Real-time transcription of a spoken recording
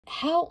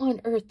how on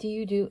earth do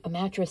you do a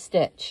mattress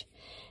stitch?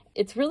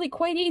 It's really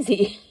quite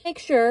easy. Make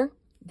sure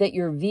that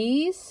your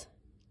V's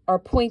are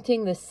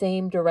pointing the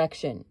same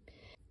direction.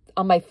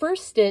 On my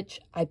first stitch,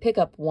 I pick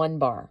up 1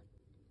 bar.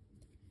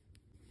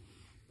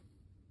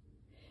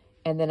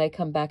 And then I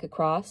come back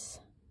across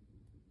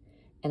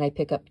and I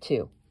pick up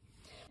 2.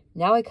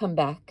 Now I come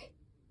back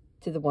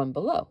to the one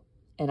below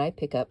and I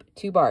pick up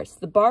 2 bars.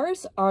 The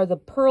bars are the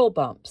purl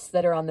bumps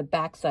that are on the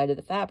back side of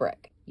the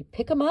fabric. You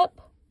pick them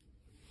up,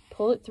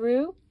 pull it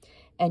through,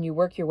 and you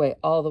work your way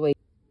all the way.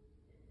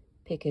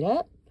 Pick it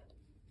up,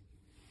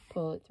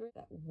 pull it through.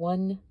 That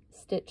 1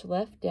 stitch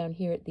left down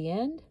here at the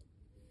end.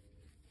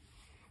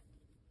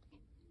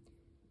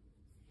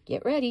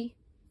 Get ready.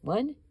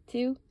 1,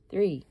 2,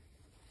 3.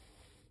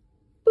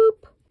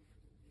 Boop.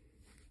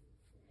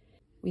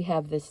 We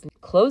have this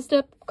closed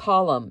up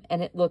column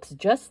and it looks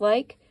just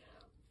like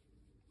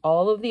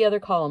all of the other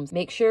columns.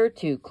 Make sure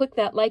to click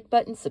that like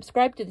button,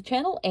 subscribe to the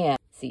channel, and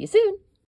see you soon.